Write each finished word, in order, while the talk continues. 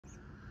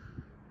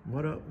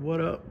What up, what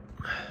up?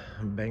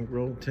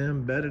 Bankroll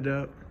Tim, bedded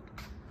up.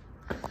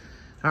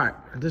 All right,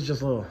 this is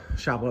just a little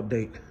shop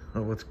update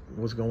of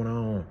what's going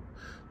on,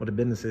 what the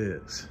business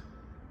is.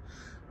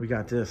 We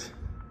got this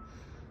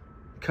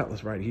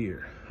Cutlass right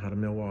here out of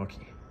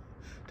Milwaukee.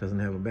 Doesn't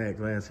have a back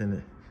glass in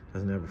it,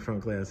 doesn't have a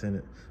front glass in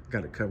it.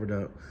 Got it covered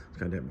up. It's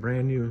got that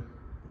brand new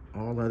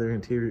all leather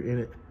interior in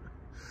it.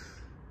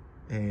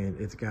 And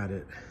it's got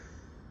it,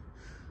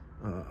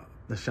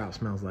 the shop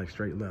smells like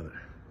straight leather.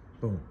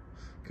 Boom,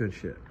 good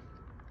shit.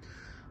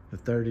 The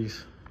 30s,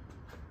 see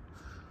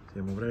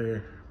them over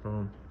there,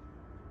 boom.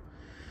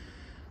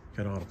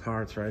 Got all the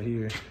parts right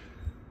here,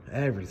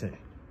 everything.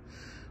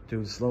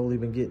 Dude's slowly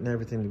been getting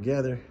everything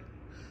together.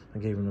 I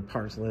gave him the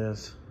parts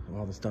list,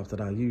 all the stuff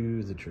that I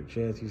use, the trick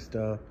chassis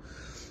stuff.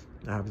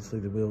 Obviously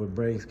the wheel with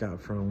brakes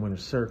got from Winter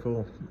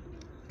Circle.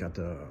 Got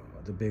the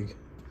big,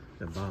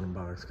 the bottom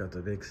box, got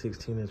the big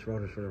 16-inch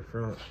rotors for the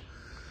front.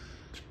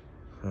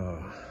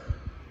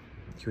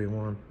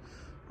 QA1,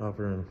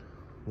 upper and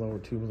lower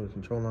tubular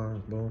control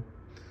arms, boom.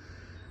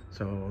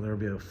 So there'll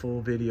be a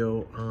full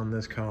video on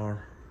this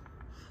car.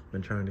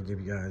 Been trying to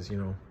give you guys, you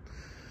know,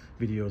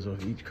 videos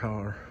of each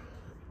car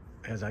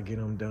as I get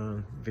them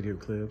done, video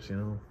clips, you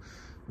know,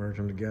 merge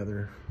them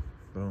together,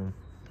 boom,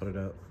 put it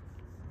up.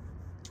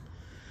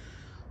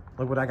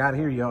 Look what I got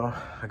here, y'all.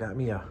 I got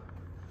me a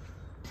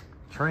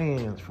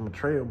Trans from a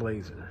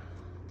Trailblazer.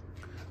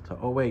 It's a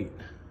 08,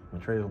 a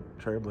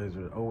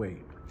Trailblazer 08.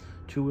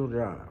 Two-wheel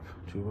drive,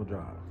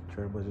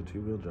 Trailblazer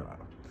two-wheel drive.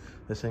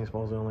 This thing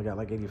supposedly only got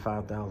like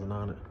 85,000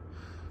 on it.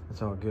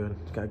 It's all good.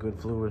 It's got good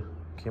fluid.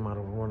 Came out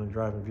of a running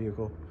driving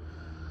vehicle.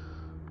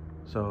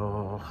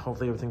 So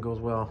hopefully everything goes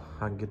well.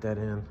 I can get that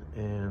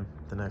in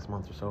the next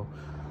month or so.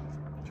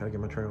 Try to get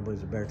my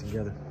Trailblazer back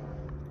together.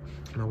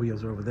 My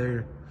wheels are over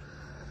there.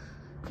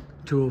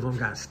 Two of them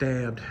got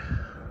stabbed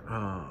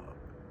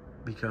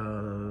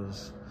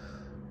because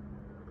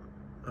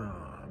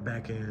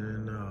back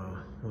in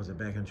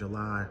back in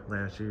July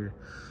last year,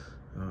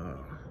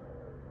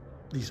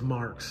 these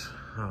marks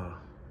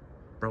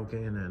broke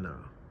in and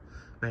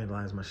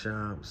vandalized my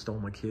shop, stole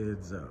my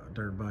kids'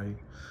 dirt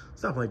bike,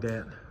 stuff like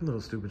that. A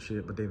little stupid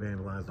shit, but they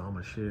vandalized all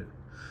my shit,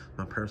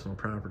 my personal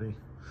property.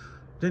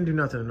 Didn't do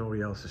nothing to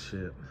nobody else's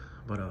shit,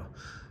 but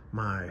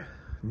my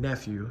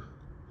nephew,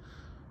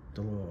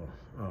 the little,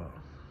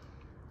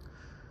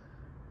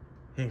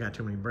 he ain't got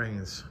too many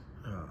brains,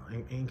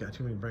 ain't got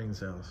too many brain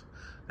cells.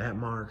 That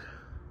Mark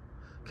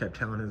kept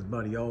telling his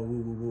buddy, oh, woo,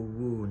 woo, woo,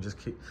 woo, and just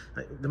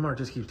the Mark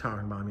just keeps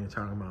talking about me and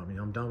talking about me.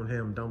 I'm done with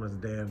him, done with his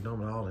dad, I'm done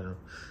with all of him.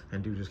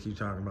 And dude just keeps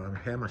talking about me.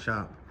 Had my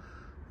shop,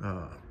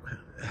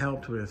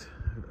 helped with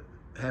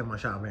having my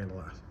shop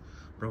vandalized.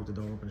 Broke the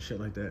door open, shit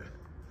like that.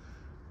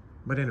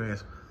 But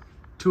anyways,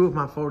 two of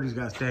my 40s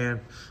got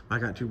stabbed. I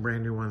got two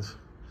brand new ones.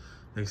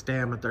 They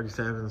stabbed my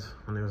 37s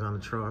when they was on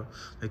the truck.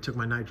 They took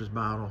my nitrous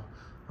bottle.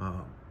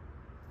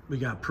 We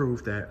got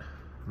proof that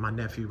my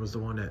nephew was the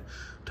one that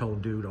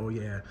told dude, oh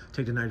yeah,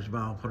 take the nitrous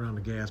bottle, put it on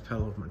the gas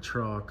pedal of my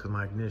truck because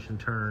my ignition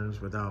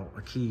turns without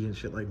a key and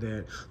shit like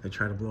that. They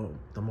tried to blow up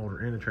the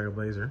motor in the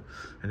Trailblazer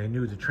and they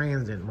knew the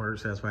trans didn't work,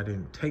 so that's why I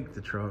didn't take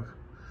the truck.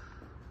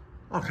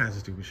 All kinds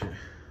of stupid shit.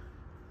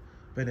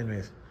 But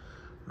anyways,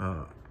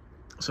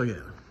 so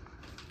yeah,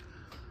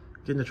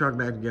 getting the truck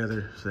back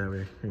together so that way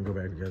we can go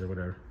back together,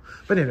 whatever.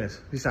 But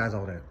anyways, besides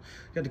all that,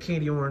 got the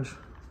candy orange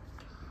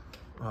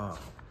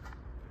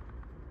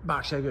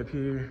box Chevy up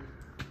here,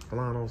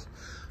 Bolanos,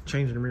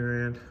 changing the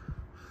mirror end,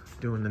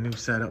 doing the new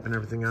setup and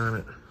everything on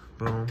it,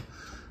 boom.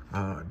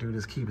 Dude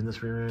is keeping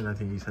this rear end. I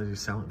think he says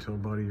he's selling it to a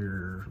buddy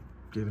or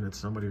giving it to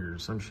somebody or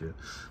some shit.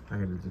 I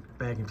got the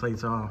backing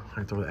plates off,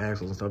 I throw the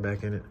axles and stuff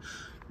back in it,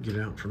 get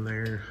it out from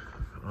there.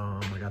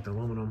 I got the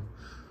aluminum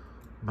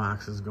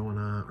boxes going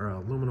on, or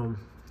aluminum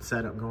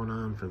setup going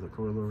on for the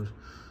coilovers.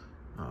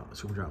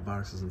 Super drop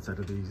boxes instead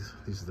of these.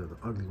 These are the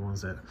ugly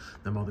ones that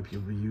them other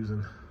people be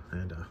using.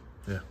 And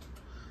yeah,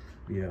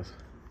 yes.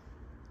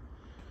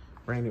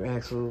 Brand new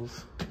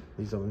axles.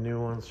 These are the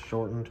new ones,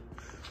 shortened.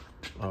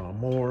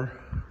 More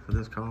for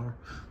this car.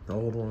 The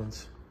old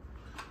ones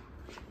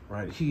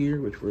right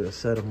here, which were a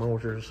set of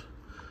motors.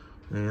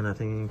 And I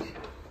think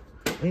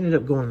I ended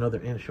up going another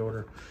inch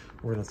shorter.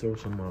 We're gonna throw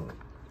some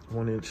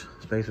 1-inch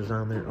spacers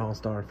on there,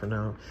 all-star for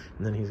now.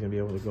 And then he's gonna be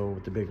able to go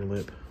with the bigger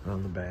lip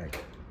on the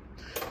back.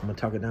 I'm gonna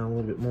tuck it down a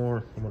little bit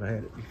more than what I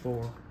had it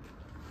before.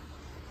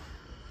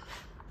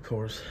 Of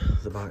course,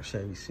 the box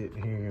Chevy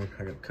sitting here.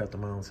 I gotta cut the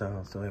mounts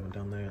out, still haven't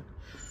done that.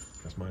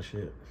 That's my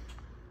shit.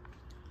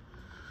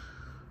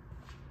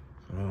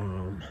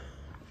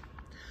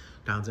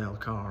 Donzel's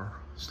car,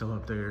 still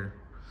up there.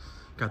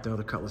 Got the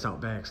other Cutlass out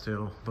back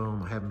still.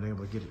 Boom, I haven't been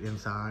able to get it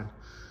inside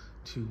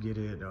to get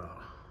it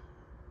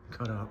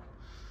cut up.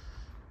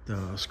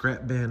 The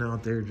scrap bin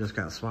out there just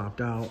got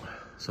swapped out.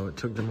 So it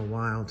took them a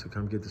while to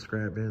come get the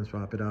scrap bin,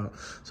 swap it out.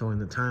 So in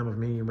the time of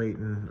me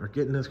waiting, or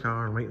getting this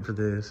car and waiting for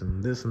this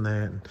and that,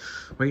 and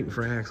waiting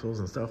for axles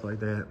and stuff like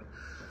that,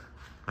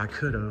 I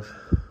could have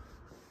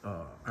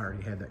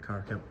already had that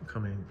car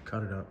come in,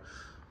 cut it up,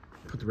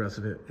 put the rest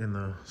of it in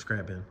the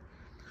scrap bin.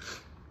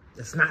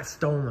 it's not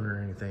stolen or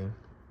anything.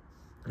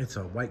 It's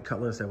a white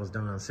Cutlass that was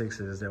done on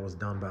 6s that was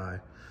done by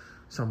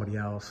somebody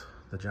else.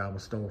 The job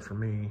was stole from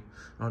me,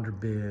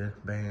 underbid,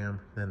 bam.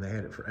 Then they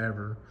had it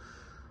forever.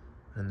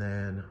 And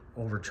then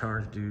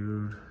overcharged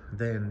dude,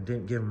 then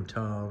didn't give them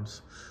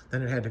tubs.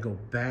 Then it had to go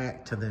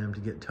back to them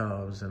to get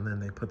tubs, and then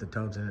they put the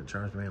tubs in it,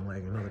 charged me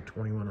like another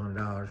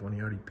 $2,100 when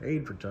he already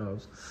paid for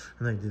tubs,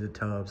 and they did the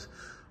tubs.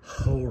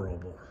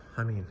 Horrible.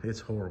 I mean, it's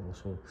horrible.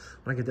 So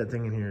when I get that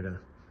thing in here to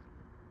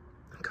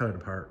cut it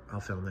apart, I'll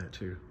film that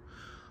too.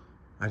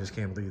 I just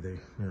can't believe they,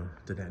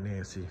 did that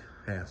nasty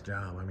ass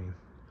job. I mean,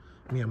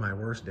 me on my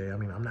worst day, I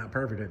mean, I'm not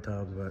perfect at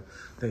tubs, but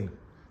they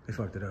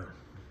fucked it up.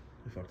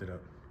 They fucked it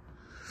up.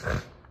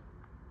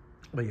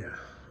 But yeah,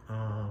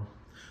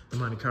 the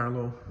Monte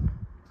Carlo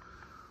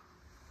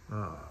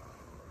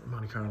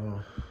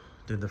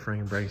did the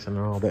frame brakes and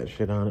all that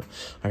shit on it.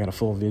 I got a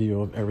full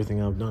video of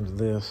everything I've done to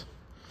this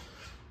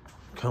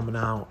coming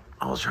out.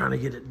 I was trying to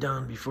get it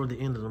done before the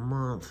end of the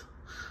month,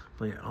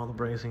 but yeah, all the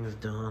bracing is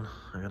done.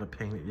 I gotta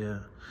paint it yet.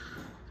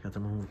 Got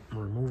the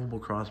removable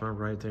crossmember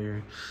right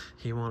there.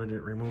 He wanted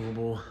it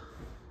removable,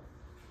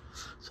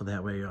 so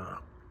that way,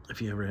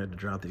 if you ever had to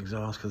drop the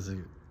exhaust, because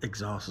the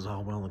exhaust is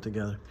all welded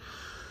together.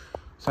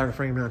 Started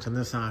frame mounts on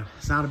this side.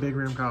 It's not a big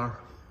rim car.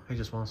 He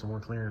just wants some more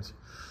clearance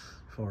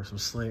for some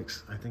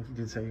slicks. I think he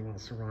did say he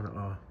wants to run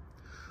a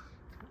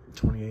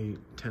 28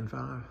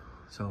 10.5,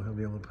 so he'll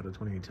be able to put a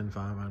 28 10.5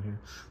 on here.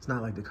 It's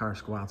not like the car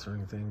squats or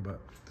anything, but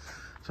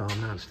so I'll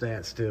notch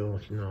that still,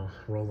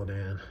 roll it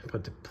in,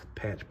 put the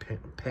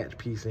patch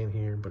piece in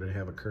here, but it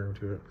have a curve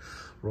to it.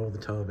 Roll the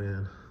tub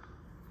in.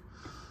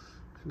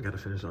 Got to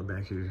finish on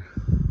back here.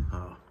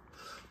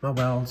 My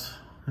welds,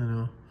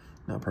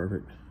 not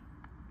perfect.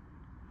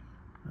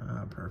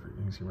 Not perfect.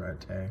 You can see where I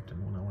tacked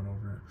and when I went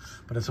over it,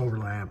 but it's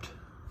overlapped.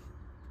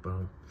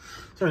 Boom.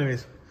 So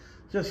anyways,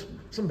 just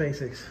some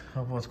basics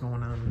of what's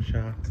going on in the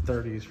shop. The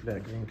 30s for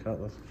that green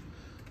Cutlass.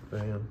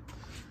 Bam.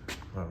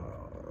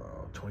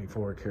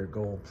 24 karat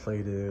gold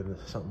plated,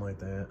 something like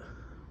that.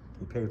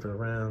 He paid for the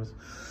rounds,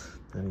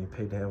 and he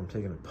paid to have them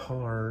taken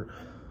apart,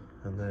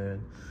 and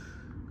then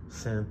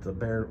sent the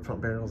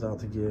front barrels out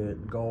to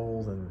get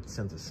gold, and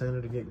sent the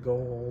center to get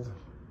gold.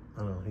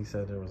 I don't know, he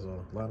said there was a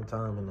lot of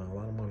time and a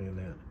lot of money in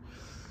that.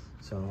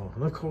 So,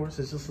 and of course,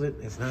 it's just lit.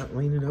 It's not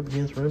leaning up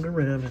against rim to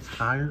rim. It's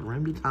tired,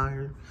 rim to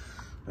tire.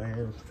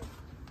 And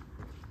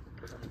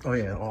oh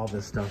yeah, all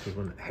this stuff is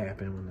when it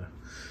happened, when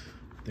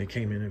they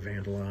came in and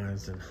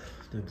vandalized and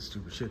did the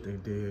stupid shit they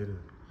did, and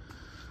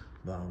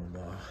blah,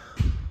 blah, blah.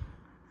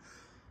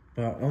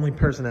 But only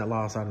person that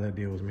lost out of that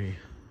deal was me.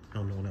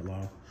 I'm the one that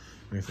lost.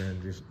 Like I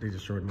said, they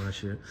destroyed my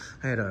shit.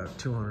 I had a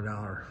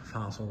 $200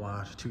 fossil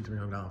watch,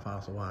 $200-300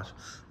 fossil watch,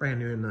 brand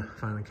new in the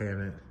filing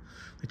cabinet.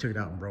 They took it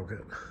out and broke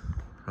it.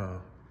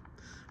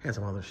 Had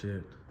some other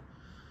shit.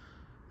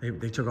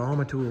 They took all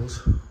my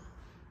tools and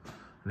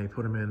they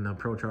put them in a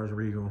Pro Charge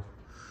Regal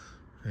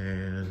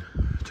and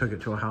took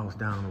it to a house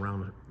down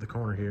around the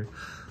corner here.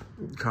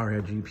 The car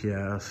had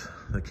GPS,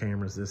 the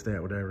cameras, this, that,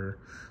 whatever.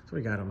 So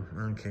we got them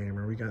on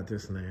camera. We got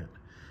this and that.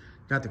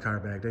 Got the car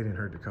back. They didn't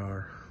hurt the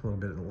car. A little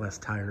bit less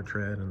tire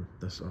tread, and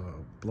this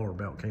blower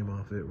belt came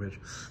off it, which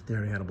they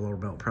already had a blower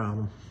belt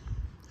problem.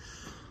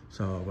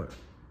 So, but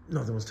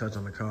nothing was touched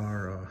on the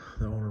car.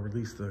 The owner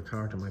released the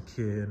car to my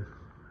kid,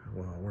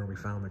 where we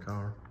found the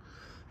car,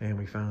 and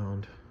we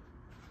found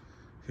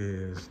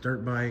his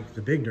dirt bike,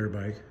 the big dirt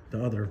bike,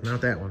 the other,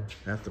 not that one,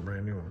 that's the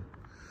brand new one.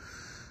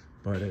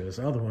 But his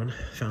other one,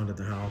 found at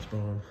the house,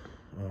 boom.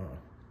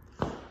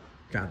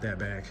 Got that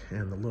back,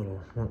 and the little,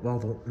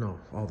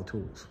 all the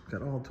tools.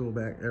 Got all the tool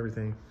back,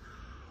 everything.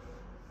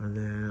 And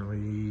then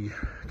we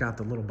got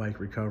the little bike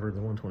recovered,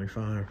 the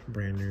 125,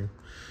 brand new.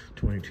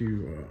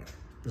 22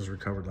 was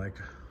recovered like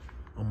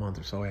a month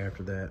or so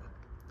after that.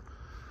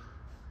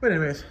 But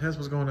anyways, that's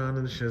what's going on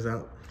in the shiz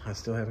out. I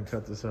still haven't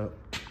cut this up.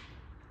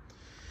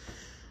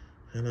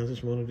 And I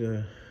just wanted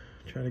to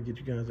try to get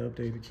you guys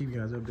updated, keep you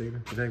guys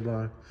updated. Today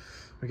vlog,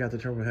 we got the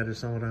turbo header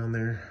sewn down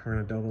there. We're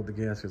gonna double the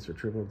gaskets or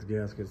triple the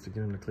gaskets to get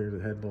them to clear the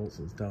head bolts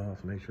and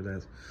stuff, make sure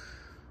that's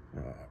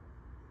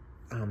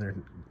on there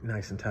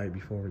nice and tight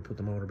before we put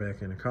the motor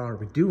back in the car.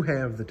 We do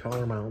have the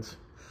taller mounts,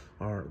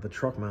 or the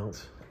truck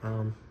mounts,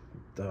 on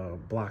the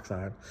block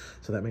side,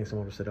 so that makes the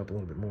motor sit up a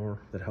little bit more.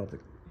 That help to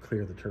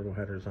clear the turbo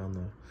headers on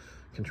the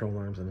control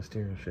arms and the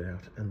steering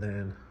shaft. And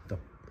then the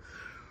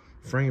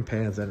frame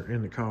pads that are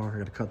in the car, I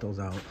gotta cut those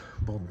out,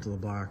 bolt them to the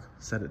block,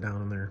 set it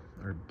down in there,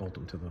 or bolt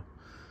them to the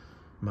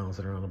mounts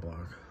that are on the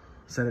block.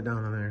 Set it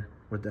down in there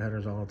with the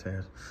headers all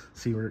attached,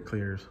 see where it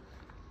clears.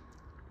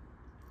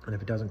 And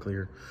if it doesn't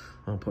clear,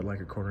 I'll put like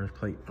a 1/4 inch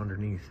plate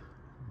underneath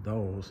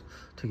those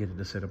to get it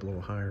to sit up a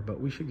little higher, but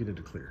we should get it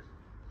to clear.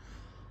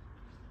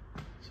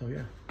 So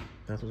yeah,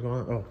 that's what's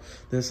going on. Oh,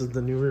 this is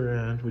the new rear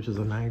end, which is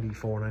a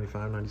 94,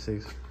 95,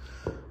 96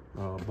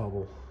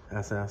 bubble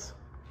SS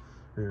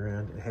rear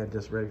end. It had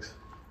disc brakes.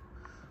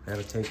 I had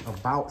to take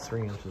about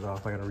 3 inches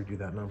off. I got to redo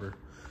that number,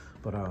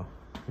 but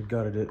we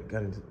gutted it,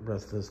 got the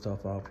rest of this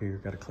stuff off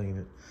here, got to clean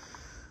it,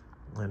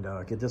 and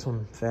get this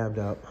one fabbed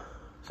up.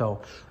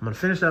 So I'm gonna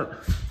finish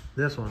up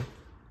this one,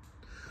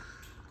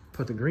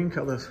 put the green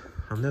Cutlass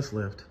on this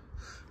lift.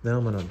 Then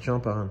I'm gonna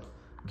jump on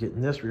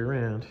getting this rear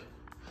end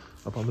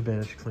up on the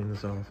bench, clean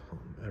this off.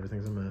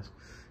 Everything's a mess.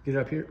 Get it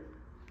up here,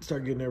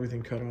 start getting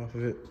everything cut off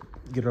of it,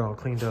 get it all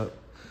cleaned up.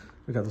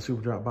 We got the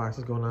super drop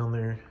boxes going on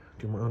there.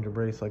 Do my under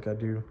brace like I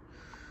do.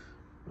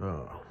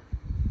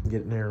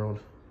 Get it narrowed.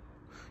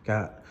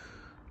 Got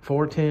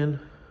 410.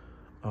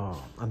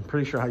 I'm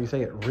pretty sure how you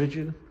say it,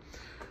 rigid.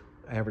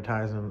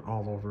 Advertising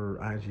all over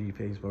IG,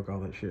 Facebook, all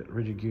that shit.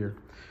 Rigid gear.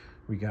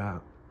 We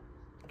got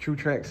True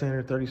Track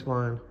Center 30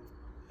 spline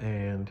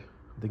and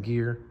the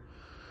gear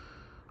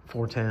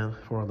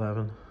 410,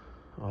 411.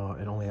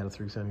 It only had a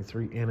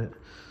 373 in it.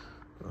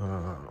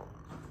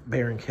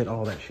 Bearing kit,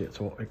 all that shit.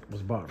 So it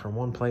was bought from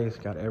one place,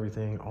 got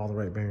everything, all the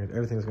right bearings.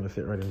 Everything's gonna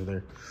fit right into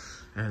there.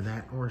 And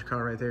that orange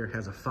car right there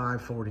has a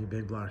 540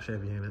 big block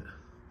Chevy in it.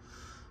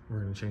 We're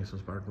gonna change some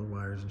spark plug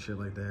wires and shit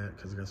like that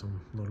because I got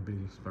some little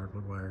bitty spark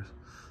plug wires.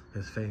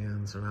 His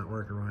fans are not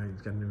working right.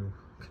 He's got a new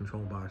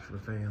control box for the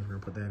fans. We're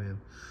gonna put that in.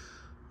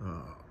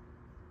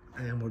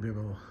 And we'll be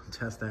able to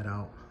test that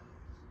out.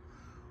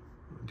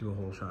 Do a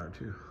whole shot or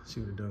two,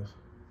 see what it does.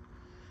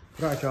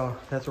 All right, y'all,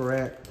 that's where we're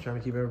at. Trying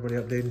to keep everybody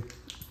updated.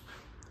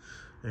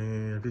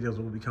 And videos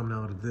will be coming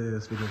out of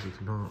this, videos will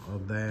come out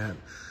of that.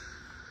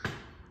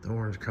 The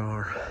orange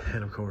car,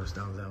 and of course,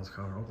 Donzel's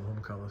car,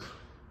 Oklahoma colors.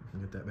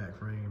 Get that back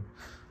frame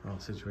all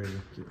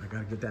situated. I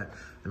gotta get that.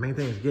 The main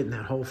thing is getting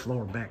that whole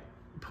floor back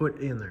put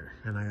in there,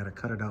 and I gotta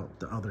cut it out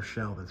the other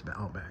shell that's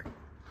out back.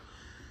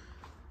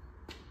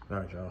 All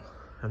right, y'all.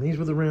 And these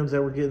were the rims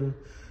that were getting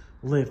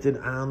lifted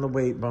on the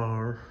weight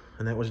bar,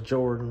 and that was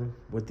Jordan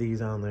with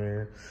these on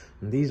there.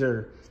 And these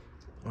are,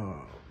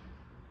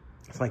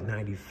 it's like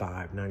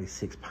 95,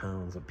 96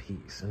 pounds a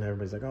piece. And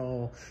everybody's like,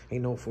 oh,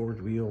 ain't no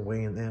forged wheel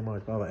weighing that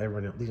much, blah, blah,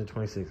 everybody else. These are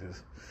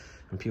 26s.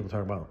 And people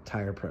talk about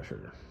tire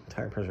pressure.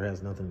 Tire pressure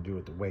has nothing to do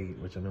with the weight,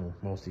 which I know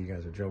most of you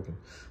guys are joking.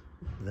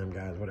 Them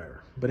guys,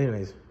 whatever. But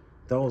anyways,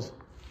 those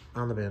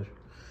on the bench.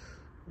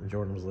 And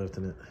Jordan was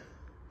lifting it.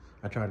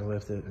 I tried to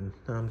lift it, and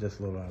I'm just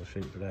a little out of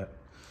shape for that.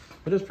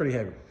 But it's pretty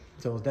heavy.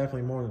 So it's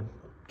definitely more than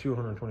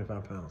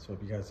 225 pounds. So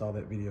if you guys saw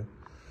that video,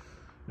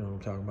 you know what I'm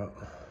talking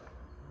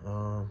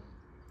about.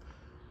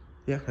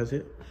 Yeah, that's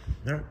it.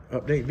 All right,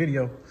 update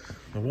video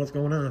on what's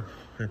going on.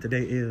 And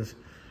today is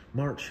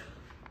March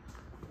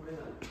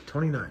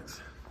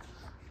 29th.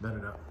 Bet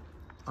it up.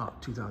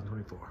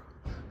 2024.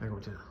 Bankroll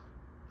Tim.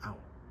 Out.